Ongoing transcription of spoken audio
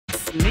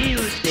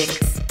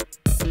Music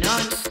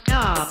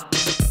non-stop.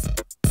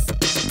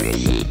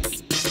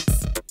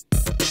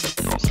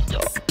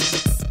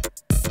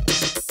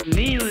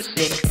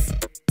 Music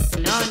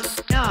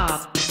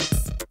non-stop.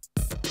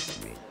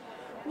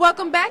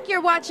 Welcome back.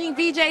 You're watching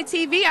VJ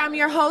TV. I'm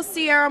your host,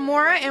 Sierra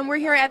Mora, and we're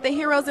here at the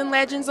Heroes and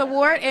Legends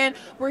Award, and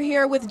we're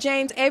here with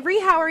James Avery.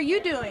 How are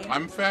you doing?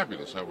 I'm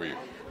fabulous. How are you?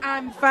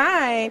 I'm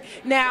fine.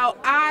 Now,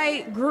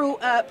 I grew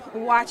up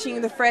watching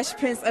The Fresh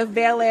Prince of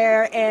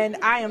Bel-Air, and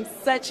I am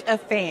such a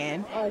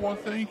fan. Oh, well,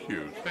 thank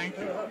you. Thank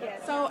you.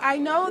 So I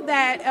know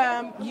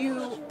that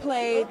you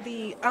played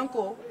the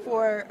uncle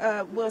for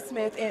Will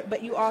Smith,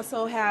 but you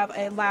also have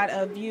a lot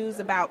of views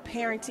about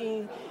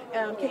parenting.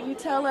 Can you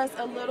tell us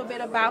a little bit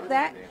about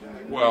that?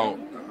 Well,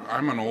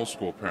 I'm an old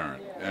school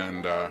parent,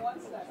 and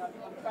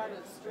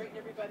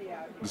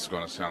this is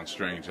going to sound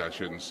strange, I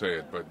shouldn't say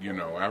it, but you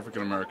know,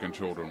 African American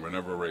children were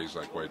never raised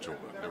like white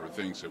children. There were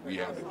things that we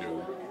had to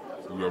do.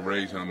 We were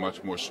raised in a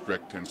much more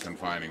strict and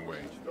confining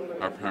way.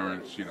 Our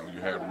parents, you know,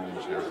 you had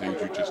rules, there were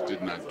things you just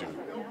did not do.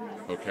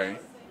 Okay?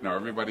 Now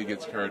everybody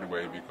gets carried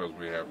away because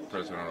we have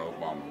President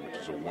Obama, which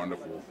is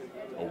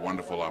a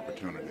wonderful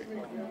opportunity.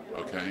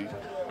 Okay?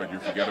 But you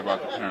forget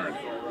about the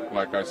parenting.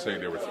 Like I say,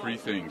 there were three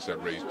things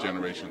that raised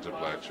generations of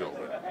black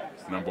children.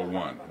 Number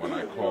one, when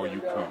I call,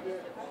 you come.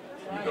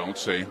 You don't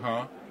say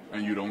huh,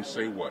 and you don't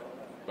say what.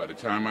 By the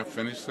time I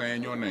finish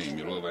saying your name,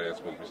 your little ass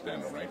will be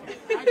standing right here.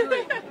 I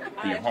agree.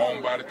 Be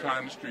home by the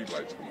time the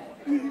streetlights come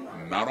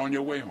on. Not on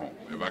your way home.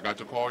 If I got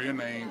to call your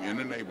name in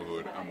the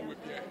neighborhood, I'm going to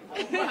whip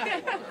your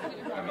ass.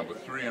 And number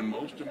three, and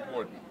most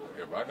important,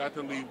 if I got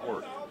to leave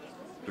work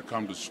to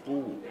come to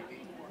school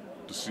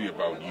to see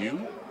about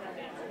you,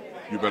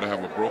 you better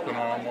have a broken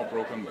arm or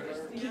broken leg.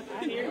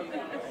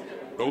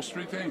 Those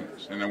three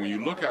things. And then when you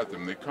look at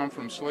them, they come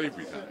from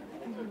slavery time.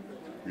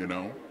 You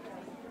know,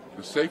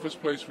 the safest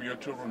place for your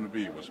children to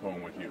be was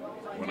home with you.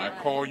 When I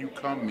call, you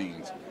come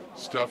means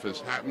stuff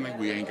is happening.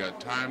 We ain't got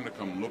time to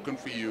come looking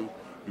for you.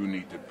 You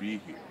need to be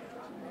here.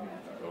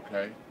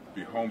 Okay?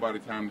 Be home by the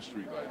time the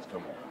streetlights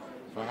come on.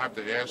 If I have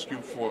to ask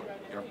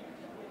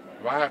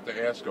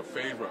a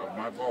favor of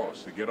my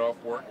boss to get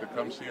off work to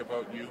come see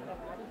about you,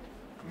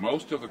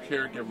 most of the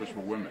caregivers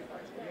were women.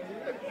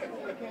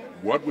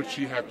 What would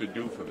she have to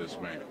do for this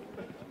man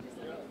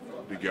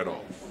to get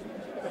off?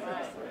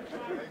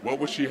 What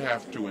would she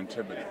have to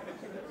intimidate?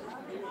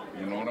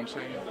 You know what I'm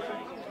saying?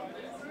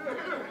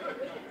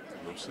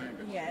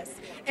 Yes,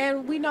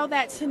 and we know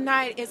that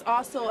tonight is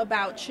also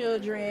about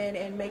children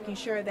and making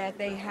sure that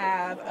they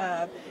have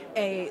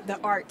the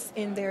arts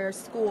in their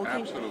school.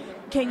 Absolutely.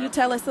 Can you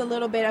tell us a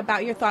little bit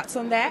about your thoughts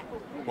on that?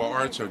 Well,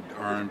 arts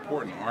are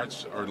important.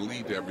 Arts are the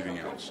lead to everything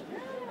else.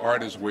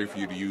 Art is a way for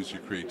you to use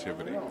your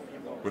creativity.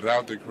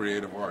 Without the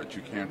creative arts,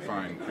 you can't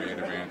find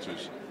creative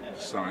answers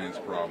to science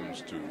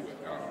problems,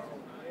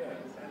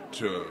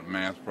 to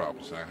math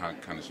problems, that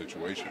kind of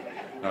situation.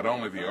 Not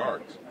only the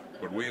arts,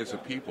 but we as a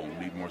people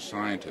need more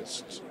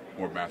scientists,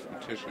 more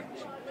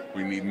mathematicians.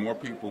 We need more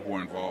people who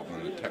are involved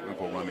in the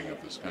technical running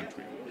of this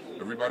country.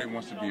 Everybody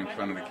wants to be in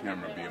front of the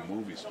camera and be a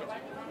movie star,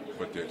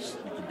 but you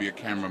can be a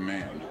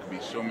cameraman. You can be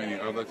so many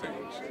other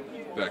things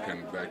that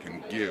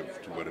can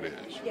give to what it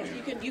is. Yes,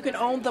 you can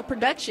own the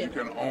production.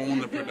 You can own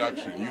the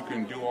production. You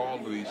can do all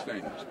of these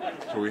things.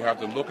 So we have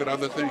to look at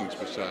other things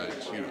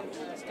besides, you know.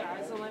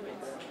 Sky's the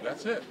limit.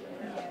 That's it.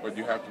 But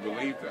you have to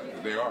believe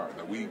that they are.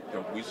 That we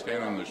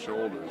stand on the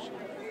shoulders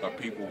of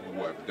people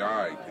who have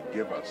died to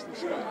give us this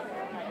stuff,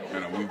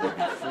 and we would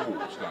be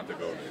fools not to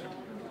go there.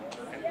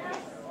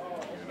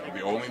 You know,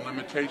 the only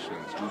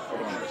limitations we put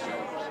on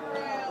ourselves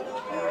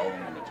are our own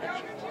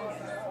limitations.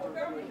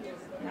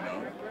 You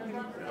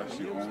know, that's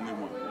the only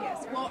one.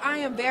 Yes. Well, I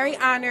am very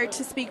honored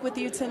to speak with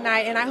you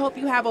tonight, and I hope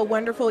you have a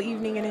wonderful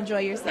evening and enjoy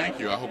yourself. Thank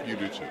you. I hope you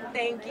do too.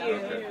 Thank you.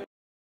 Okay.